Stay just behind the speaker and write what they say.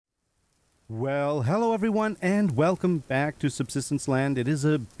Well, hello everyone, and welcome back to Subsistence Land. It is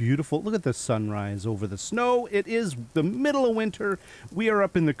a beautiful, look at the sunrise over the snow. It is the middle of winter. We are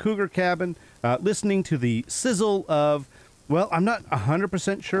up in the cougar cabin, listening to the sizzle of, well, I'm not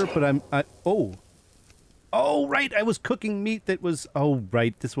 100% sure, but oh, right, I was cooking meat that was, oh,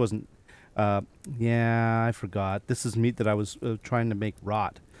 right, this wasn't, yeah, I forgot. This is meat that I was trying to make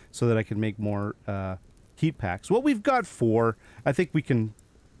rot so that I could make more heat packs. Well, we've got 4. I think we can...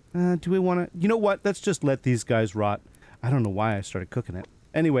 do we want to... You know what? Let's just let these guys rot. I don't know why I started cooking it.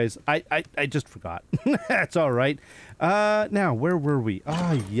 Anyways, I just forgot. That's all right. Now, where were we?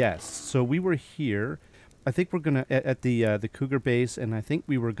 Ah, yes. So we were here. I think we're going to... At the cougar base, and I think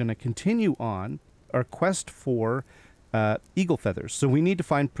we were going to continue on our quest for eagle feathers. So we need to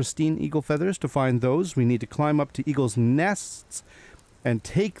find pristine eagle feathers. To find those, we need to climb up to eagles' nests and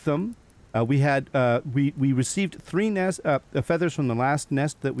take them. We received 3 feathers from the last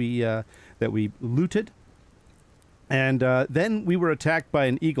nest that we looted, and then we were attacked by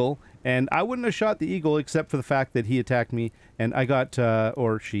an eagle. And I wouldn't have shot the eagle except for the fact that he attacked me, and I got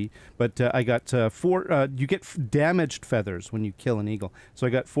or she, but I got 4. You get damaged feathers when you kill an eagle, so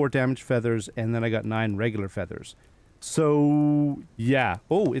I got 4 damaged feathers, and then I got 9 regular feathers. So yeah.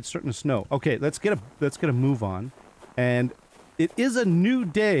 Oh, it's starting to snow. Okay, let's get a move on, and. It is a new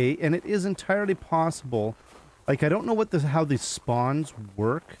day, and it is entirely possible. Like, I don't know how the spawns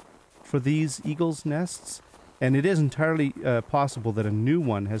work for these eagles' nests, and it is entirely possible that a new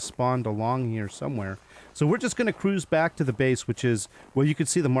one has spawned along here somewhere. So we're just going to cruise back to the base, which is, well, you can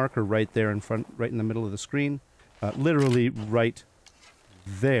see the marker right there in front, right in the middle of the screen. Literally right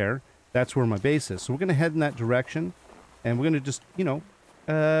there. That's where my base is. So we're going to head in that direction, and we're going to just, you know,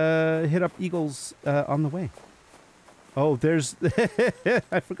 hit up eagles on the way. Oh, there's...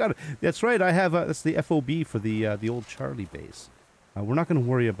 I forgot it. That's right, I have... that's the FOB for the old Charlie base. We're not going to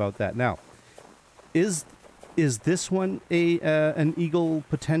worry about that. Now, is this one an eagle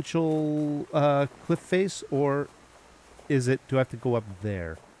potential cliff face, or is it... Do I have to go up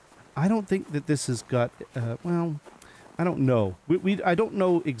there? I don't think that this has got... well, I don't know. I don't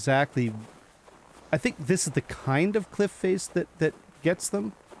know exactly... I think this is the kind of cliff face that gets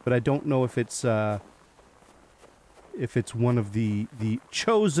them, but I don't know if it's... if it's one of the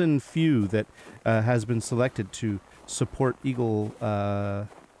chosen few that has been selected to support eagle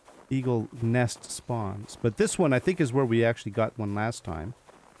nest spawns. But this one, I think, is where we actually got one last time.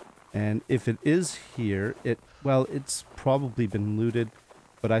 And if it is here, well, it's probably been looted,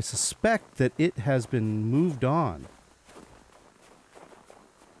 but I suspect that it has been moved on.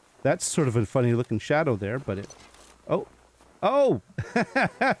 That's sort of a funny looking shadow there, but it... Oh!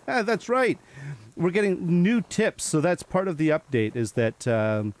 That's right! We're getting new tips, so that's part of the update, is that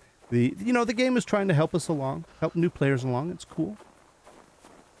the game is trying to help us along, help new players along. It's cool.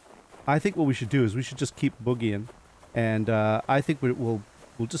 I think what we should do is we should just keep boogieing, and I think we'll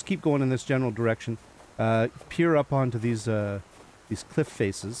just keep going in this general direction, peer up onto these cliff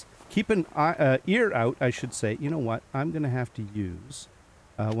faces, keep an ear out, I should say. You know what? I'm gonna have to use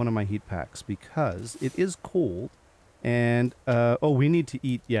one of my heat packs because it is cold. And, oh, we need to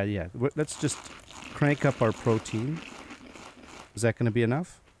eat, yeah. Let's just crank up our protein. Is that going to be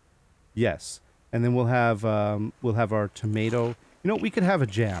enough? Yes. And then we'll have our tomato. You know, we could have a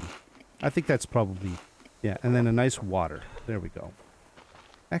jam. I think that's probably, yeah. And then a nice water. There we go.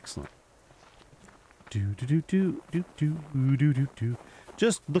 Excellent.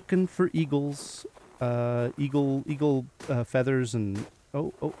 Just looking for eagles, eagle feathers and...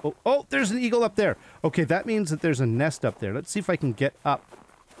 Oh, there's an eagle up there. Okay, that means that there's a nest up there. Let's see if I can get up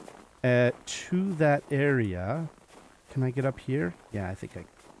to that area. Can I get up here? Yeah, I think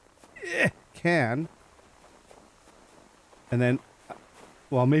I can. And then,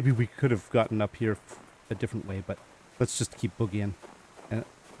 well, maybe we could have gotten up here a different way, but let's just keep boogieing. And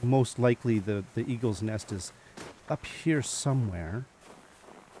most likely the eagle's nest is up here somewhere.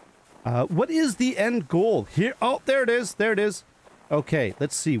 What is the end goal? Here, oh, there it is. There it is. Okay,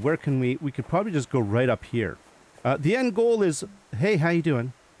 let's see. Where can we could probably just go right up here. The end goal is, hey, how you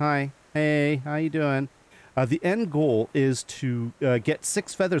doing? Hi. Hey, how you doing? The end goal is to get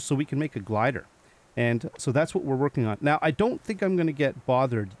 6 feathers so we can make a glider. And so that's what we're working on. Now, I don't think I'm going to get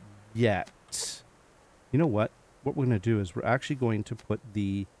bothered yet. You know what? What we're going to do is we're actually going to put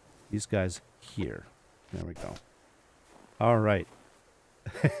these guys here. There we go. All right.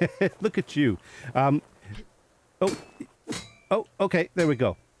 Look at you. Oh, okay, there we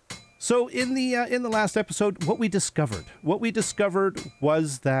go. So in the last episode, what we discovered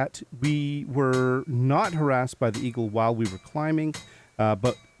was that we were not harassed by the eagle while we were climbing,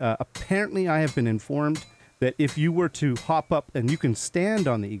 but apparently I have been informed that if you were to hop up, and you can stand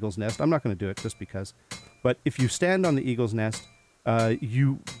on the eagle's nest, I'm not going to do it just because, but if you stand on the eagle's nest,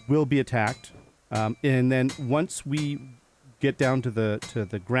 you will be attacked. And then once we get down to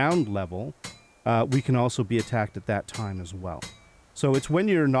the ground level, we can also be attacked at that time as well. So it's when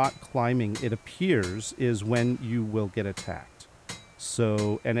you're not climbing, it appears, is when you will get attacked.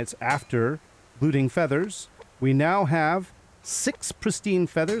 So, and it's after looting feathers. We now have 6 pristine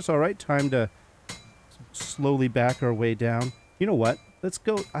feathers. All right, time to slowly back our way down. You know what? Let's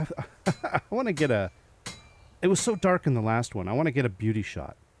go. I want to get a... It was so dark in the last one. I want to get a beauty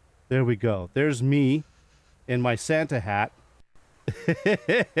shot. There we go. There's me in my Santa hat.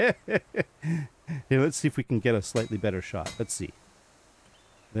 Here, let's see if we can get a slightly better shot. Let's see.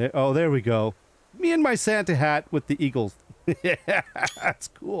 There we go. Me in my Santa hat with the eagles. That's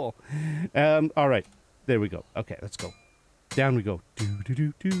cool. All right. There we go. Okay, let's go. Down we go.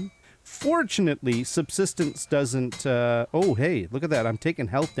 Fortunately, Subsistence doesn't... oh, hey, look at that. I'm taking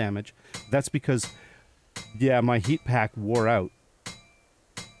health damage. That's because, yeah, my heat pack wore out.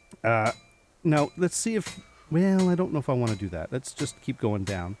 Now, let's see if... Well, I don't know if I want to do that. Let's just keep going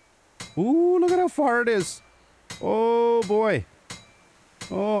down. Ooh, look at how far it is. Oh, boy.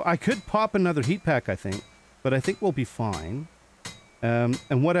 Oh, I could pop another heat pack, I think. But I think we'll be fine. And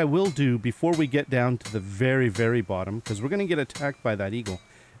what I will do before we get down to the very, very bottom, because we're going to get attacked by that eagle,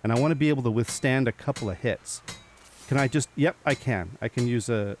 and I want to be able to withstand a couple of hits. Can I just... Yep, I can. I can use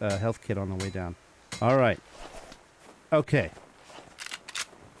a health kit on the way down. All right. Okay.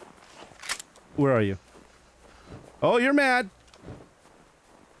 Where are you? Oh, you're mad.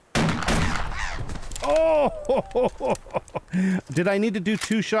 Oh! Did I need to do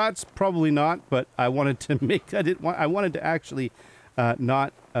 2 shots? Probably not, but I wanted to make... I wanted to actually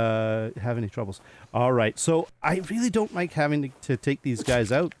not have any troubles. All right, so I really don't like having to take these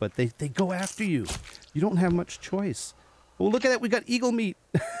guys out, but they go after you. You don't have much choice. Oh, look at that. We got eagle meat.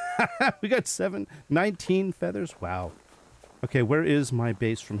 We got 19 feathers. Wow. Okay, where is my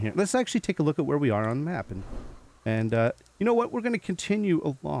base from here? Let's actually take a look at where we are on the map. And you know what? We're going to continue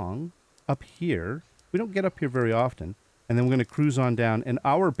along up here. We don't get up here very often. And then we're going to cruise on down. And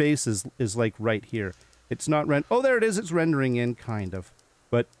our base is like right here. It's not oh, there it is. It's rendering in, kind of.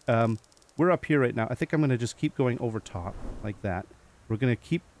 But we're up here right now. I think I'm going to just keep going over top like that. We're going to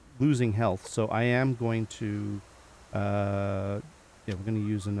keep losing health. So I am going to... yeah, we're going to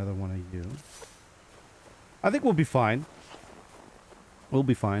use another one of you. I think we'll be fine. We'll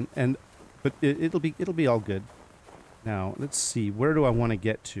be fine. But it'll be all good. Now, let's see. Where do I want to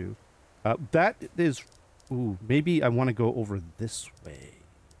get to? That is... Ooh, maybe I want to go over this way.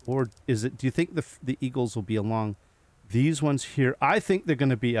 Or is it... Do you think the eagles will be along these ones here? I think they're going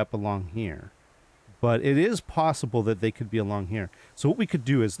to be up along here. But it is possible that they could be along here. So what we could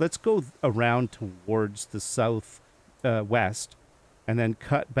do is let's go around towards the south west and then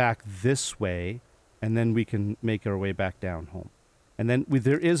cut back this way, and then we can make our way back down home. And then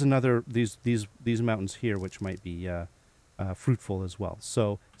there is another, these mountains here, which might be fruitful as well.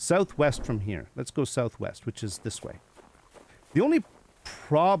 So southwest from here. Let's go southwest, which is this way. The only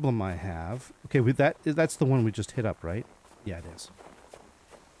problem I have... Okay, with that's the one we just hit up, right? Yeah, it is.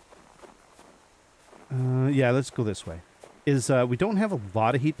 Yeah, let's go this way. We don't have a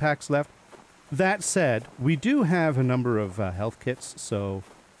lot of heat packs left. That said, we do have a number of health kits, so...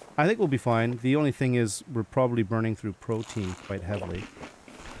 I think we'll be fine. The only thing is we're probably burning through protein quite heavily.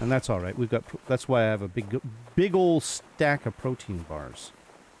 And that's all right. That's why I have a big old stack of protein bars.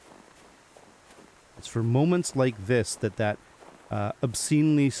 It's for moments like this that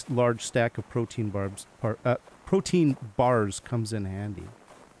obscenely large stack of protein bars comes in handy.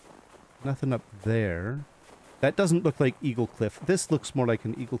 Nothing up there. That doesn't look like Eagle Cliff. This looks more like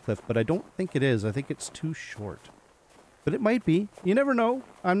an Eagle Cliff, but I don't think it is. I think it's too short. But it might be. You never know.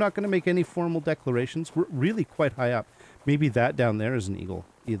 I'm not going to make any formal declarations. We're really quite high up. Maybe that down there is an Eagle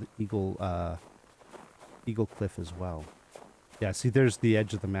Cliff as well. Yeah, see, there's the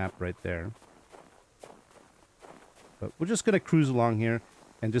edge of the map right there. But we're just going to cruise along here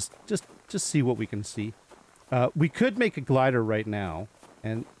and just see what we can see. We could make a glider right now,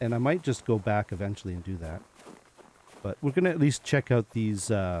 and I might just go back eventually and do that. But we're going to at least check out these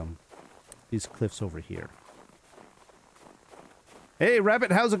cliffs over here. Hey,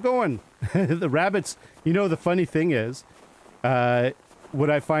 Rabbit, how's it going? The rabbits, you know, the funny thing is,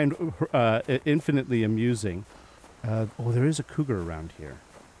 what I find infinitely amusing, oh, there is a cougar around here.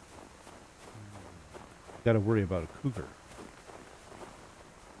 Got to worry about a cougar.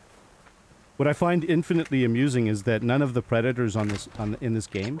 What I find infinitely amusing is that none of the predators in this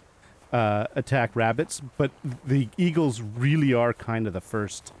game attack rabbits, but the eagles really are kind of the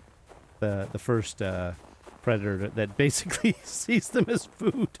first predator that basically sees them as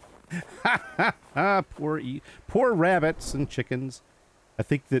food. Ha ha ha! Poor rabbits and chickens. I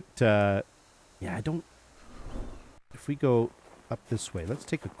think that, yeah, I don't... If we go up this way, let's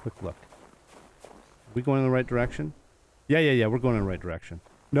take a quick look. Are we going in the right direction? Yeah, we're going in the right direction.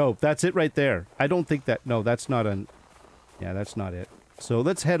 No, that's it right there. I don't think that... No, that's not an... Yeah, that's not it. So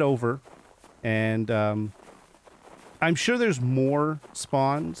let's head over, and I'm sure there's more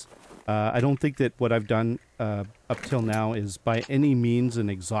spawns. I don't think that what I've done up till now is by any means an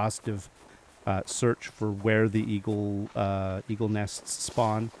exhaustive search for where the eagle nests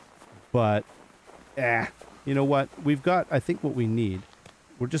spawn. But, you know what? We've got, I think, what we need.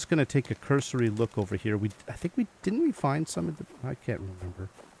 We're just going to take a cursory look over here. I think didn't we find some of the... I can't remember.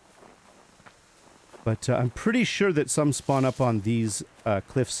 But I'm pretty sure that some spawn up on these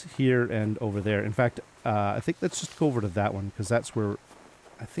cliffs here and over there. In fact, I think let's just go over to that one, because that's where...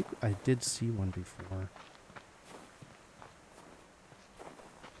 I think I did see one before.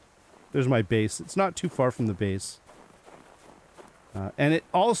 There's my base. It's not too far from the base. And it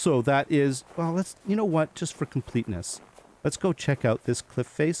also, that is... Well, let's... You know what? Just for completeness, let's go check out this cliff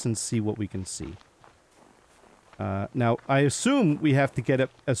face and see what we can see. Now, I assume we have to get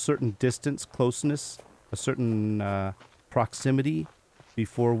a certain distance, closeness, a certain proximity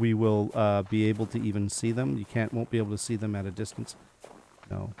before we will be able to even see them. You won't be able to see them at a distance.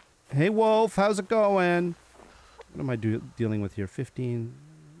 No. Hey, Wolf, how's it going? What am I dealing with here? 15.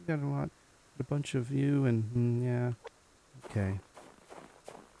 Got a lot. A bunch of you and... yeah. Okay.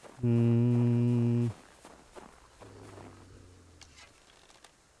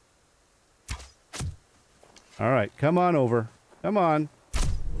 Alright, come on over. Come on.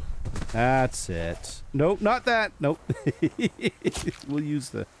 That's it. Nope, not that. Nope. We'll use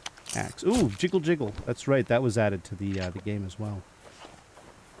the axe. Ooh, jiggle jiggle. That's right, that was added to the game as well.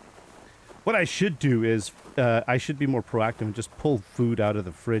 What I should do is, I should be more proactive and just pull food out of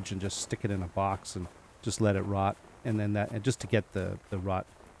the fridge and just stick it in a box and just let it rot. And then and just to get the rot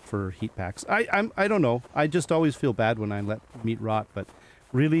for heat packs. I don't know. I just always feel bad when I let meat rot, but...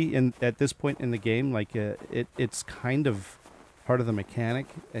 Really, at this point in the game, like it's kind of part of the mechanic,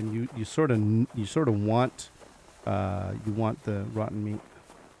 and you sort of want the rotten meat.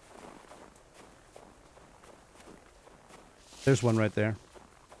 There's one right there.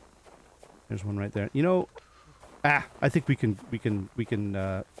 There's one right there. You know, I think we can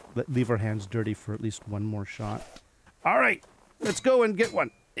leave our hands dirty for at least one more shot. All right, let's go and get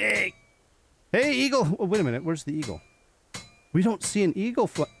one. Hey, eagle! Oh, wait a minute. Where's the eagle? We don't see an eagle.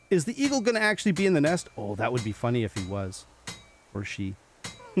 Is the eagle going to actually be in the nest? Oh, that would be funny if he was. Or she.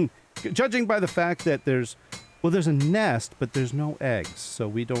 Judging by the fact that there's a nest, but there's no eggs. So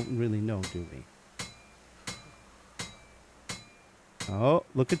we don't really know, do we? Oh,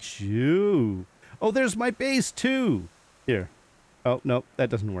 look at you. Oh, there's my base, too. Here. Oh, no, that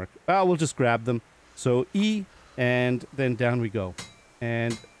doesn't work. Oh, we'll just grab them. So E, and then down we go.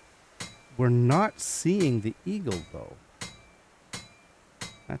 And we're not seeing the eagle, though.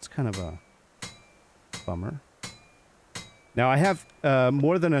 That's kind of a bummer. Now, I have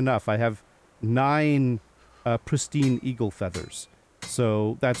more than enough. I have 9 pristine eagle feathers.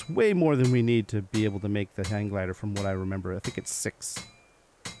 So that's way more than we need to be able to make the hang glider from what I remember. I think it's 6.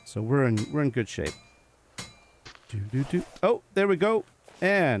 So we're in good shape. Oh, there we go.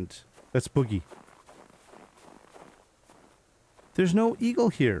 And let's boogie. There's no eagle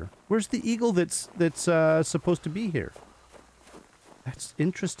here. Where's the eagle that's supposed to be here? That's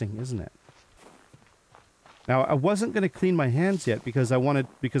interesting, isn't it? Now, I wasn't going to clean my hands yet because I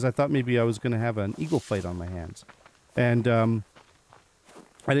thought maybe I was going to have an eagle fight on my hands. And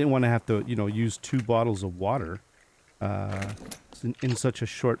I didn't want to have to, use 2 bottles of water in such a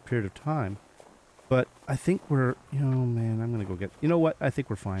short period of time. But I think we're, man, I'm going to go get... You know what? I think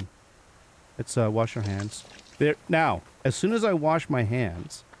we're fine. Let's wash our hands. There. Now, as soon as I wash my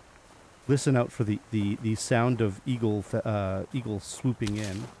hands... Listen out for the sound of eagle swooping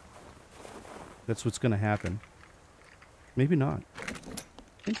in. That's what's going to happen. Maybe not.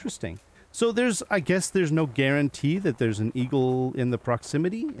 Interesting. So I guess there's no guarantee that there's an eagle in the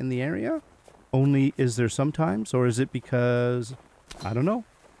proximity in the area. Only is there sometimes, or is it because, I don't know.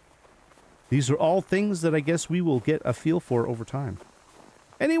 These are all things that I guess we will get a feel for over time.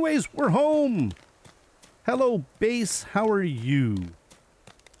 Anyways, we're home. Hello, base. How are you?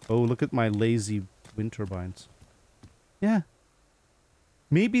 Oh, look at my lazy wind turbines. Yeah.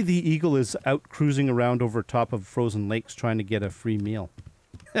 Maybe the eagle is out cruising around over top of frozen lakes trying to get a free meal.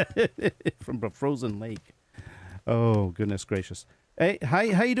 From a frozen lake. Oh, goodness gracious. Hey,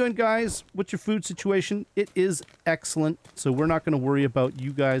 hi, how you doing, guys? What's your food situation? It is excellent, so we're not going to worry about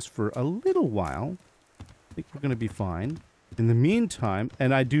you guys for a little while. I think we're going to be fine. In the meantime,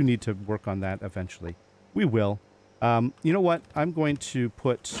 and I do need to work on that eventually. We will. You know what? I'm going to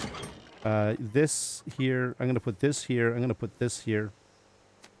put this here. I'm going to put this here. I'm going to put this here.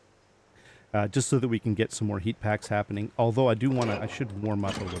 Just so that we can get some more heat packs happening. Although I do want to, I should warm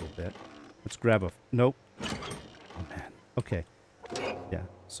up a little bit. Let's grab a, nope. Oh man. Okay. Yeah,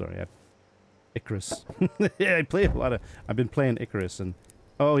 sorry. Icarus. Yeah, I play a lot of, I've been playing Icarus and,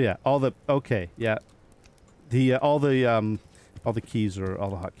 oh yeah, all the, okay, yeah. All the keys are, all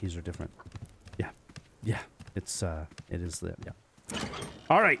the hotkeys are different. Yeah. Yeah. It is the, yeah.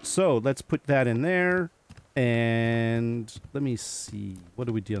 All right, so let's put that in there. And let me see. What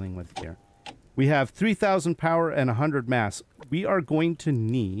are we dealing with here? We have 3,000 power and 100 mass. We are going to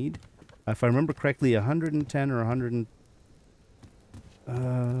need, if I remember correctly, 110 or 100.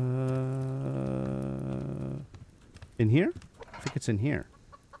 In here? I think it's in here.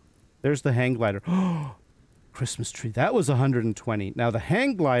 There's the hang glider. Oh, Christmas tree. That was 120. Now the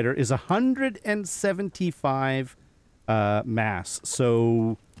hang glider is 175 mass.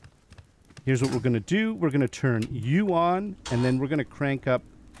 So here's what we're going to do. We're going to turn you on, and then we're going to crank up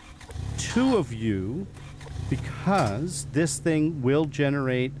 2 of you, because this thing will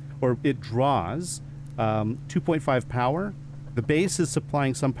generate, or it draws 2.5 power. The base is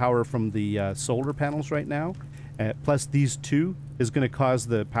supplying some power from the solar panels right now. Plus these 2 is going to cause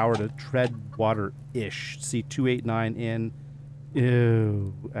the power to tread water-ish. See, 289 in.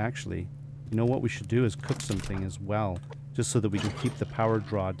 Ew. Actually, you know what we should do is cook something as well, just so that we can keep the power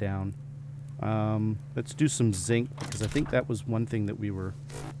draw down. Let's do some zinc, because I think that was one thing that we were...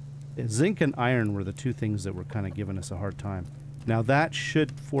 Zinc and iron were the 2 things that were kind of giving us a hard time. Now that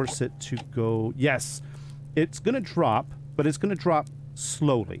should force it to go... Yes, it's going to drop, but it's going to drop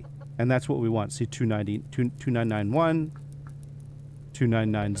slowly. And that's what we want. See, 2991,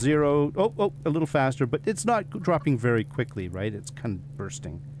 2990. Oh, a little faster, but it's not dropping very quickly, right? It's kind of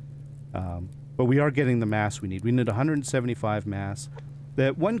bursting. But we are getting the mass we need. We need 175 mass.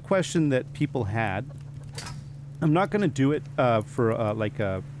 That one question that people had, I'm not going to do it for like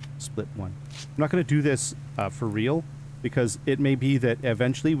a split one. I'm not going to do this for real, because it may be that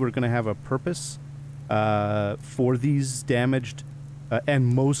eventually we're going to have a purpose for these damaged and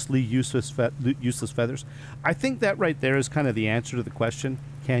mostly useless feathers. I think that right there is kind of the answer to the question,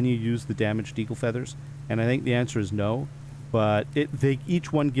 can you use the damaged eagle feathers? And I think the answer is no, but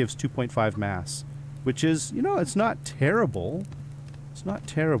each one gives 2.5 mass, which is, you know, it's not terrible. It's not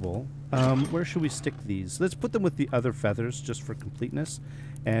terrible. Where should we stick these? Let's put them with the other feathers just for completeness.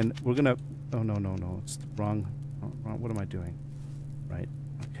 And we're gonna, oh no, it's wrong. What am I doing? Right,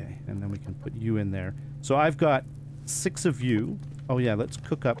 okay, and then we can put you in there. So I've got 6 of you. Oh yeah, let's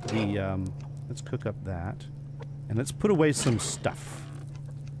cook up the, let's cook up that. And let's put away some stuff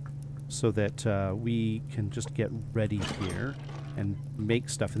so that we can just get ready here and make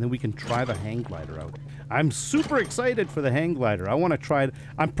stuff. And then we can try the hang glider out. I'm super excited for the hang glider. I want to try it.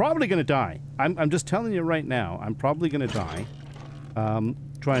 I'm probably going to die. I'm just telling you right now, I'm probably going to die.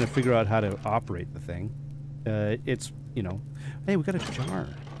 Trying to figure out how to operate the thing. It's, you know, hey, we got a jar.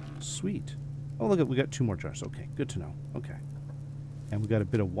 Sweet. Oh, look, we got 2 more jars. Okay, good to know. Okay. And we got a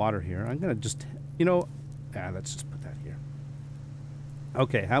bit of water here. I'm going to just, you know, let's just put that here.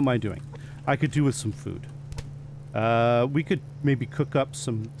 Okay, how am I doing? I could do with some food. We could maybe cook up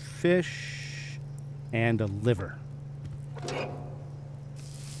some fish and a liver.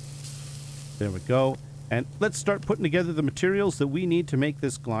 There we go. And let's start putting together the materials that we need to make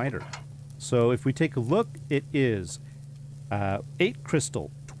this glider. So if we take a look, it is 8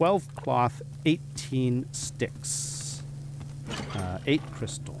 crystal, 12 cloth, 18 sticks. 8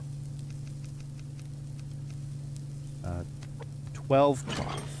 crystal. 12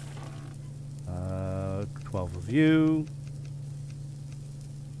 cloth. 12 of you.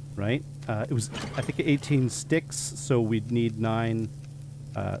 Right? It was, I think, 18 sticks, so we'd need 9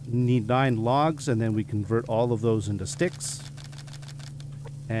 logs, and then we convert all of those into sticks.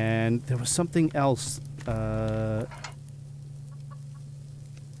 And there was something else.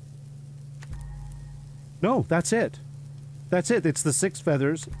 No, that's it. That's it. It's the 6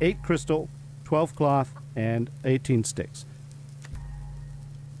 feathers, 8 crystal, 12 cloth, and 18 sticks.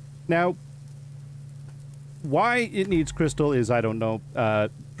 Now, why it needs crystal is, I don't know.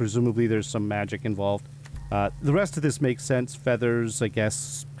 Presumably there's some magic involved. The rest of this makes sense. Feathers, I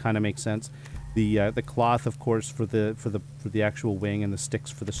guess, kind of makes sense. The cloth, of course, for the actual wing, and the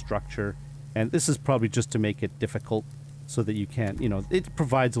sticks for the structure. And this is probably just to make it difficult, so that you can't, you know, it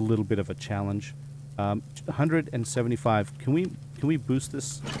provides a little bit of a challenge. 175. Can we boost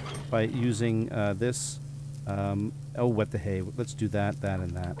this by using this? Oh, what the hey? Let's do that,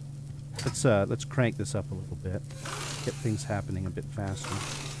 and that. Let's crank this up a little bit. Get things happening a bit faster.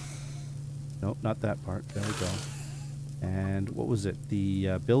 Nope, not that part. There we go. And what was it?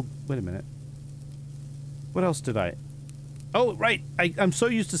 The build... Wait a minute. What else did I... Oh, right. I'm so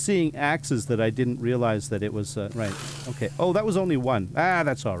used to seeing axes that I didn't realize that it was... right. Okay. Oh, that was only one. Ah,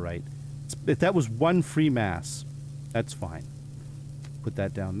 that's all right. That was one free mass. That's fine. Put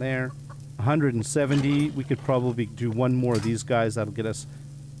that down there. 170. We could probably do one more of these guys. That'll get us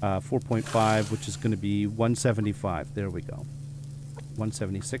 4.5, which is going to be 175. There we go.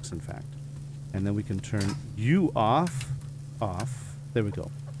 176, in fact. And then we can turn you off. Off. There we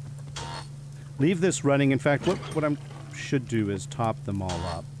go. Leave this running. In fact, what I should do is top them all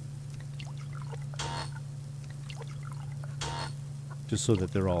up. Just so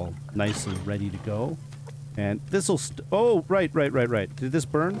that they're all nice and ready to go. And this'll... Oh, right. Did this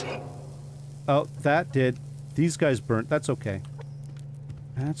burn? Oh, that did. These guys burnt. That's okay.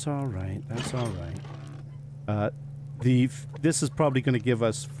 That's all right. That's all right. This is probably going to give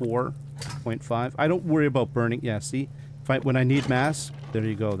us 4.5. I don't worry about burning. Yeah, see? When I need mass, there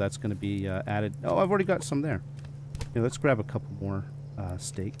you go. That's going to be added. Oh, I've already got some there. Yeah, let's grab a couple more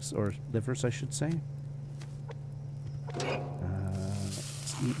steaks, or livers, I should say.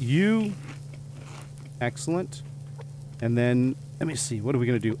 You. Excellent. And then, let me see, what are we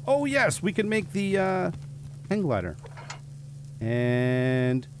going to do? Oh, yes, we can make the hang glider.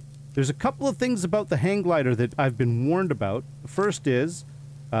 And there's a couple of things about the hang glider that I've been warned about. The first is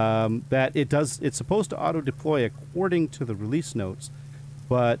that it's supposed to auto-deploy according to the release notes,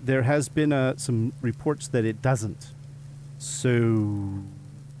 but there has been some reports that it doesn't. So,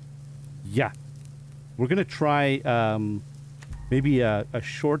 yeah. We're going to try maybe a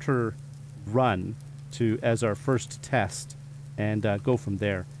shorter run as our first test and go from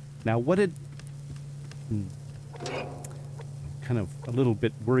there. Now, what did... kind of a little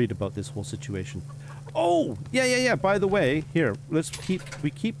bit worried about this whole situation. Oh! Yeah. By the way, here, we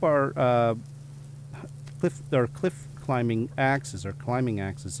keep our cliff climbing axes, our climbing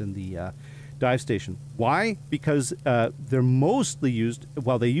axes in the dive station. Why? Because they're mostly used,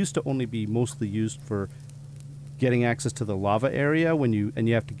 well, they used to only be mostly used for getting access to the lava area when you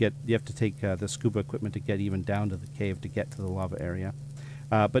have to take the scuba equipment to get even down to the cave to get to the lava area.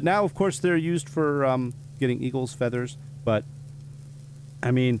 But now, of course, they're used for getting eagle's feathers. But I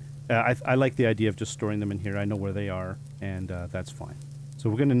mean, I like the idea of just storing them in here. I know where they are, and that's fine. So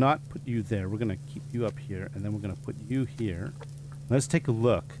we're going to not put you there. We're going to keep you up here, and then we're going to put you here. Let's take a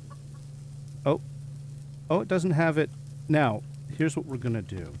look. Oh, it doesn't have it. Now, here's what we're going to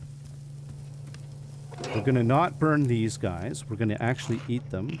do. We're going to not burn these guys. We're going to actually eat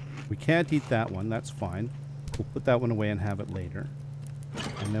them. We can't eat that one. That's fine. We'll put that one away and have it later.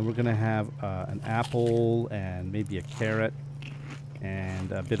 And then we're going to have an apple and maybe a carrot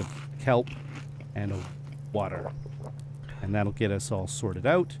and a bit of kelp and a water. And that'll get us all sorted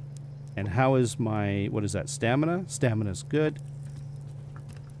out. And how is my... What is that? Stamina? Stamina's good.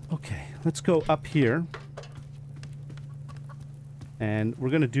 Okay, let's go up here. And we're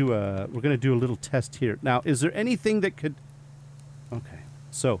gonna do a little test here. Now, is there anything that could... Okay,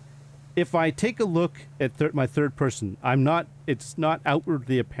 so if I take a look at my third person, it's not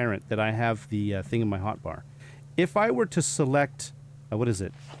outwardly apparent that I have the thing in my hotbar. If I were to select, what is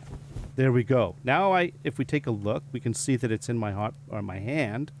it? There we go. Now if we take a look, we can see that it's in my my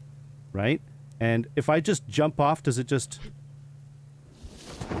hand, right? And if I just jump off, does it just...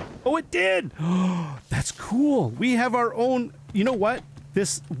 Oh, it did! Oh, that's cool. We have our own... You know what?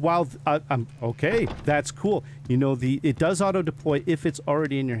 Okay, that's cool. You know, it does auto-deploy if it's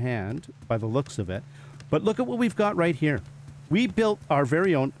already in your hand, by the looks of it. But look at what we've got right here. We built our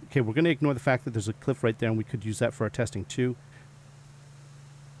very own... Okay, we're going to ignore the fact that there's a cliff right there, and we could use that for our testing, too.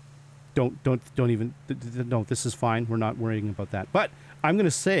 Don't even... No, this is fine. We're not worrying about that. But I'm going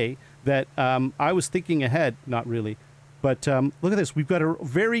to say that I was thinking ahead. Not really. But look at this. We've got our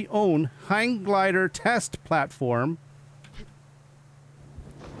very own hang glider test platform.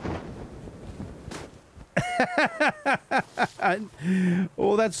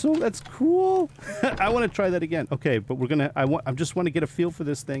 Oh, that's cool. I want to try that again. Okay, but I just want to get a feel for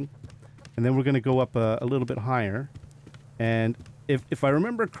this thing, and then we're gonna go up a little bit higher. And if I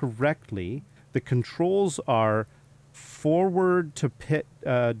remember correctly, the controls are forward to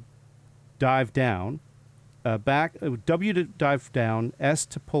dive down, back W to dive down, S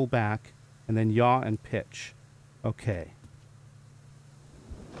to pull back, and then yaw and pitch. Okay.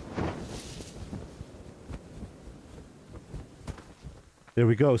 There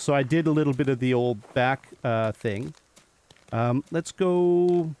we go. So I did a little bit of the old back thing. Let's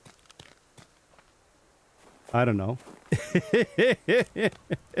go... I don't know.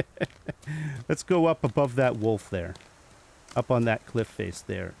 Let's go up above that wolf there. Up on that cliff face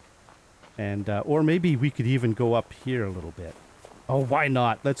there. And, or maybe we could even go up here a little bit. Oh, why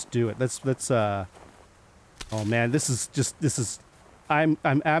not? Let's do it. Oh man, I'm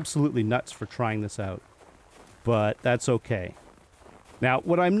absolutely nuts for trying this out. But that's okay. Now,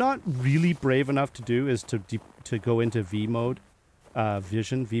 what I'm not really brave enough to do is to go into V mode,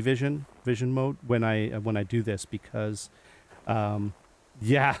 vision mode when I do this because,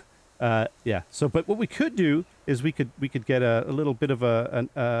 yeah. So, but what we could do is we could get a little bit of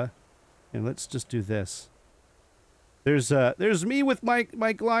and let's just do this. There's me with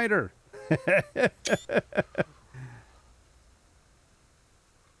my glider.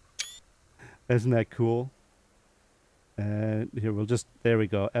 Isn't that cool? Here, there we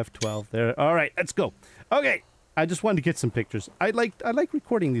go, F12, there. All right, let's go. Okay, I just wanted to get some pictures. I like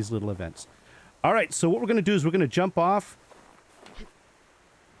recording these little events. All right, so what we're going to do is we're going to jump off.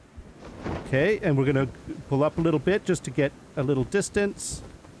 Okay, and we're going to pull up a little bit just to get a little distance.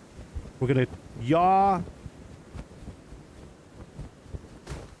 We're going to yaw.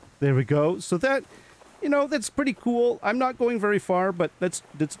 There we go. So that, that's pretty cool. I'm not going very far, but let's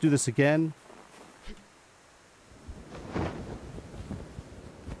do this again.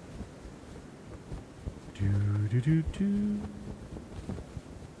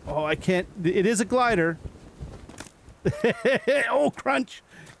 Oh, I can't. It is a glider. Oh, crunch.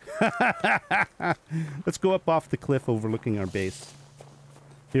 Let's go up off the cliff overlooking our base.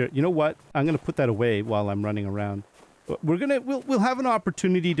 Here, you know what? I'm going to put that away while I'm running around. We'll have an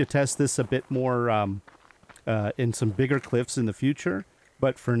opportunity to test this a bit more in some bigger cliffs in the future.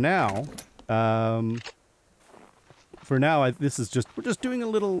 But for now, this is we're just doing a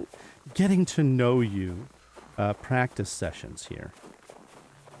little getting to know you practice sessions here.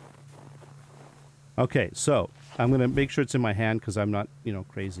 Okay, so I'm going to make sure it's in my hand because I'm not,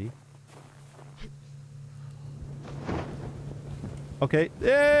 crazy. Okay.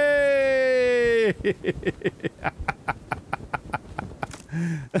 Yay!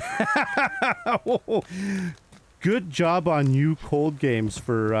 Good job on you, Cold Games,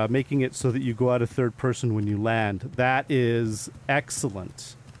 for making it so that you go out of third person when you land. That is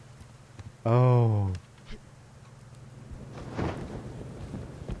excellent. Oh.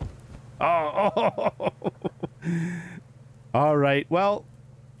 Oh. All right. Well.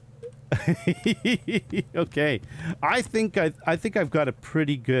 Okay. I think I've got a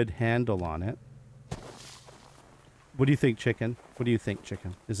pretty good handle on it. What do you think, Chicken? What do you think,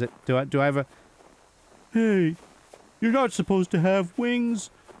 Chicken? Is it? Do I have a? Hey, you're not supposed to have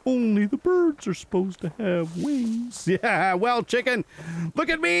wings. Only the birds are supposed to have wings. Yeah. Well, Chicken, look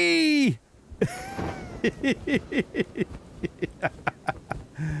at me.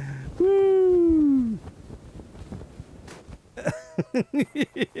 Woo.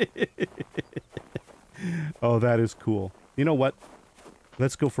 Oh, that is cool. You know what?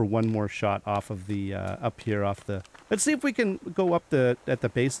 Let's go for one more shot off of the up here off the. Let's see if we can go up at the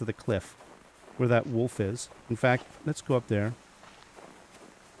base of the cliff where that wolf is. In fact, let's go up there.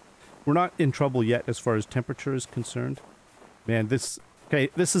 We're not in trouble yet as far as temperature is concerned. Man, this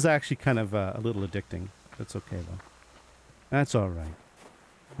is actually kind of a little addicting. That's okay though. That's all right.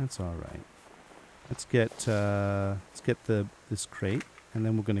 That's all right. Let's get this crate, and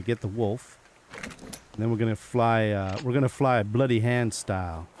then we're gonna get the wolf, and then we're gonna fly bloody hand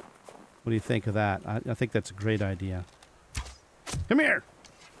style. What do you think of that? I think that's a great idea. Come here.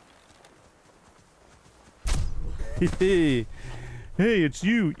 Hey, it's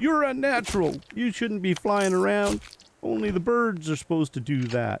you. You're unnatural. You shouldn't be flying around. Only the birds are supposed to do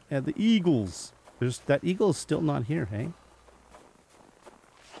that, and the eagles. That eagle is still not here, hey?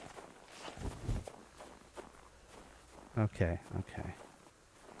 Okay.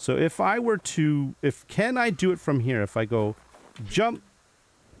 So if I were to, can I do it from here? If I go jump,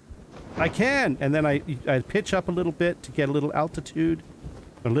 I can, and then I pitch up a little bit to get a little altitude,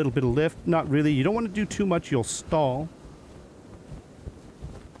 a little bit of lift. Not really. You don't want to do too much. You'll stall.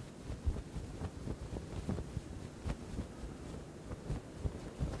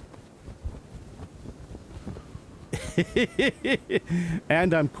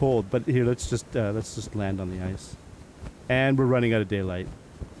 And I'm cold, but here let's just land on the ice. And we're running out of daylight.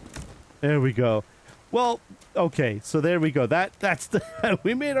 There we go. Well, okay, so there we go. That's the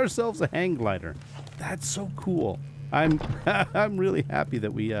we made ourselves a hang glider. That's so cool. I'm really happy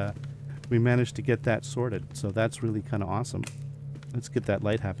that we managed to get that sorted. So that's really kind of awesome. Let's get that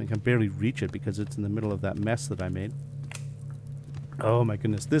light happening. I can barely reach it because it's in the middle of that mess that I made. Oh my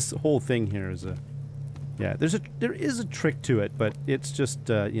goodness, this whole thing here is Yeah, there is a trick to it, but it's just,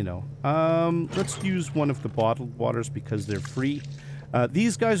 you know. Let's use one of the bottled waters because they're free.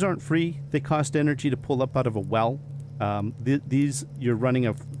 These guys aren't free. They cost energy to pull up out of a well. These, you're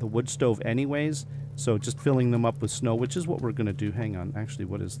running the wood stove anyways, so just filling them up with snow, which is what we're going to do. Hang on. Actually,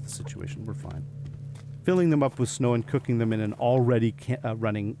 what is the situation? We're fine. Filling them up with snow and cooking them in an already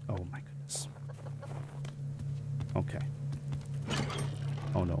running... Oh, my goodness. Okay.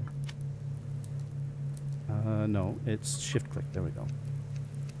 Oh, no. No, it's shift-click. There we go.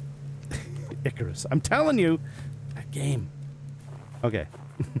 Icarus. I'm telling you, that game. Okay.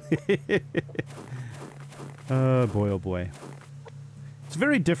 Boy, oh boy. It's a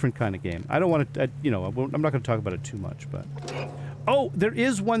very different kind of game. I don't want to, you know, I'm not going to talk about it too much, but... Oh, there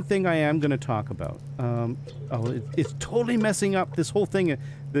is one thing I am going to talk about. It's totally messing up this whole thing.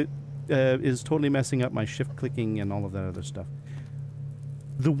 That is totally messing up my shift-clicking and all of that other stuff.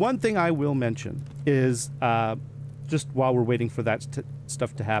 The one thing I will mention is, just while we're waiting for that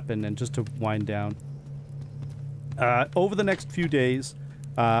stuff to happen and just to wind down, over the next few days,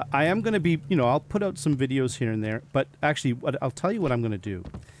 I am going to be, you know, I'll put out some videos here and there, but actually, I'll tell you what I'm going to do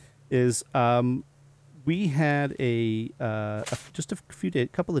is, we had just a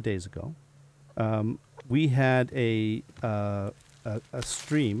couple of days ago, we had a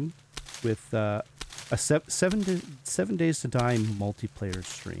stream with, a 7 days to die multiplayer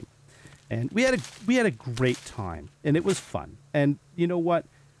stream, and we had a great time, and it was fun. And you know what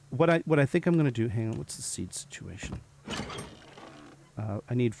I think I'm gonna do? Hang on, what's the seed situation? I'm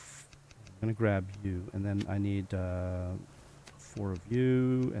gonna grab you, and then I need 4 of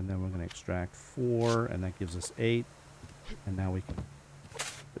you, and then we're gonna extract 4, and that gives us 8, and now we can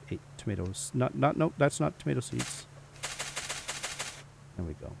put 8 tomatoes. No, that's not tomato seeds. There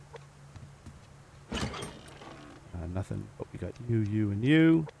we go. Nothing, but we got you, and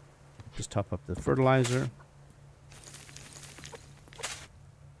you. Just top up the fertilizer.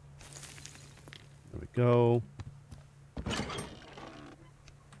 There we go.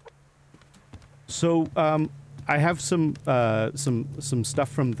 So, I have some stuff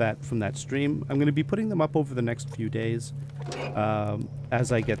from that stream. I'm going to be putting them up over the next few days,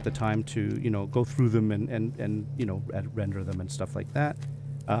 as I get the time to, you know, go through them and you know, render them and stuff like that.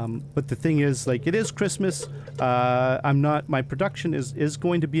 But the thing is, like, it is Christmas. My production is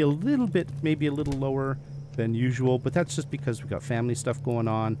going to be a little bit, maybe a little lower than usual, but that's just because we've got family stuff going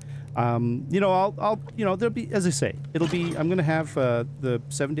on. You know, you know, there'll be, as I say, I'm going to have, the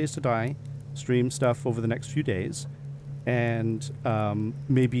 7 Days to Die stream stuff over the next few days, and,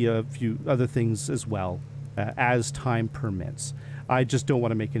 maybe a few other things as well, as time permits. I just don't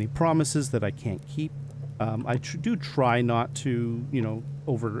want to make any promises that I can't keep. I do try not to, you know,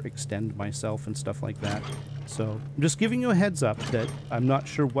 overextend myself and stuff like that. So I'm just giving you a heads up that I'm not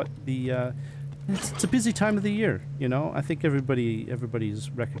sure what the, it's a busy time of the year, you know. I think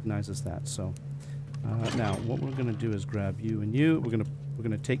everybody's recognizes that. So now what we're gonna do is grab you and you. We're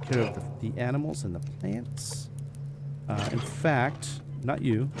gonna take care of the animals and the plants. In fact, not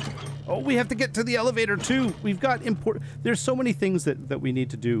you. Oh, we have to get to the elevator too. We've got there's so many things that we need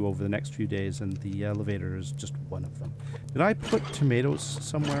to do over the next few days, and the elevator is just one of them. Did I put tomatoes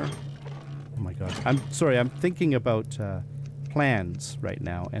somewhere? Oh my god. I'm sorry, I'm thinking about plans right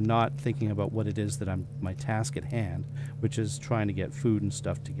now and not thinking about what it is that my task at hand, which is trying to get food and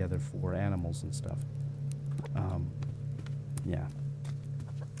stuff together for animals and stuff. Yeah.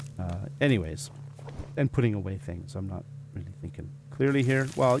 Anyways, and putting away things. I'm not really thinking clearly here.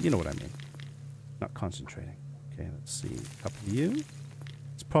 Well, you know what I mean. Not concentrating. Okay, let's see. A couple of you.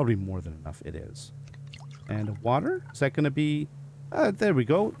 It's probably more than enough. It is. And a water? Is that going to be... there we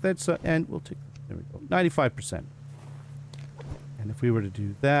go. That's and we'll take... There we go. 95%. And if we were to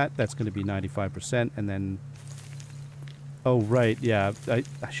do that, that's going to be 95%. And then... Oh, right. Yeah,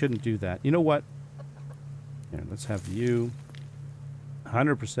 I shouldn't do that. You know what? Here, let's have you.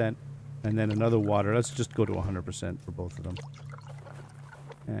 100%. And then another water. Let's just go to 100% for both of them.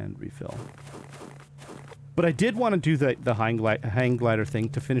 And refill. But I did want to do the hang glider thing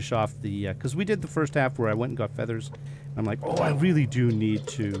to finish off the... because we did the first half where I went and got feathers. I'm like, oh, I really do need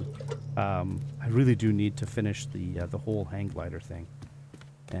to... finish the whole hang glider thing.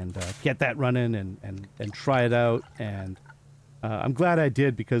 And get that running and try it out. And I'm glad I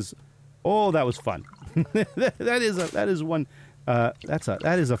did because... Oh, that was fun. that is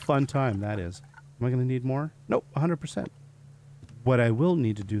a fun time, that is. Am I going to need more? Nope, 100%. What I will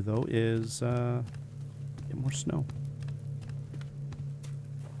need to do, though, is get more snow.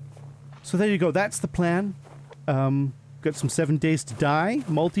 So there you go. That's the plan. Got some 7 Days to Die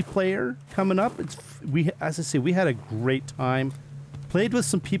multiplayer coming up. As I say, we had a great time Played with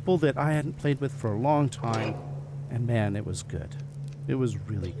some people that I hadn't played with for a long time, and man, it was good. It was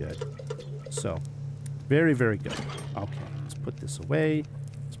really good. So, very, very good. Okay, let's put this away.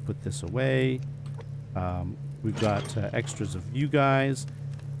 Let's put this away. We've got extras of you guys.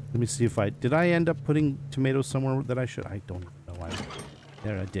 Let me see if did I end up putting tomatoes somewhere that I should? I don't know.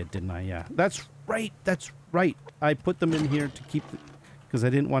 There I did, didn't I? Yeah. That's right. That's right. I put them in here to keep, because I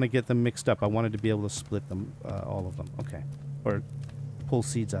didn't want to get them mixed up. I wanted to be able to split them, all of them. Okay. Or pull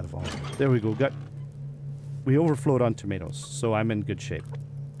seeds out of all of them. There we go. We overflowed on tomatoes, so I'm in good shape.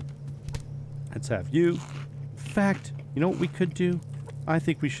 Let's have you. In fact, you know what we could do? I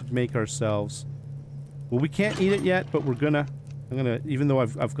think we should make ourselves... Well, we can't eat it yet, but I'm gonna, even though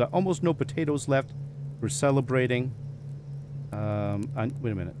I've got almost no potatoes left, we're celebrating.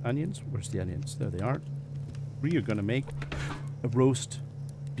 Wait a minute, onions? Where's the onions? There they are. We are gonna make a roast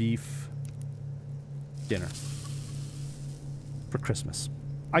beef dinner for Christmas.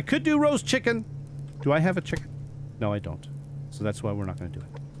 I could do roast chicken. Do I have a chicken? No, I don't. So that's why we're not gonna do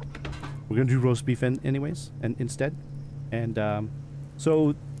it. We're gonna do roast beef anyways, and instead. And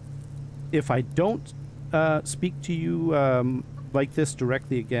so if I don't speak to you like this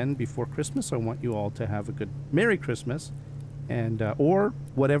directly again before Christmas, I want you all to have a good Merry Christmas, and or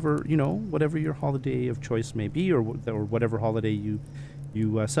whatever, you know, whatever your holiday of choice may be, or whatever holiday you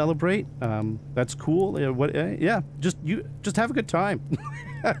celebrate. That's cool. Yeah, just have a good time.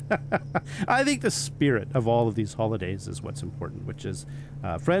 I think the spirit of all of these holidays is what's important, which is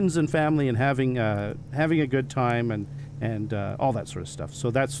friends and family and having a good time and all that sort of stuff. So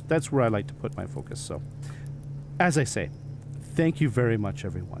that's where I like to put my focus. So, as I say, thank you very much,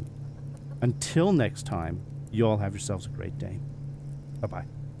 everyone. Until next time, you all have yourselves a great day.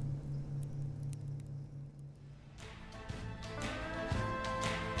 Bye-bye.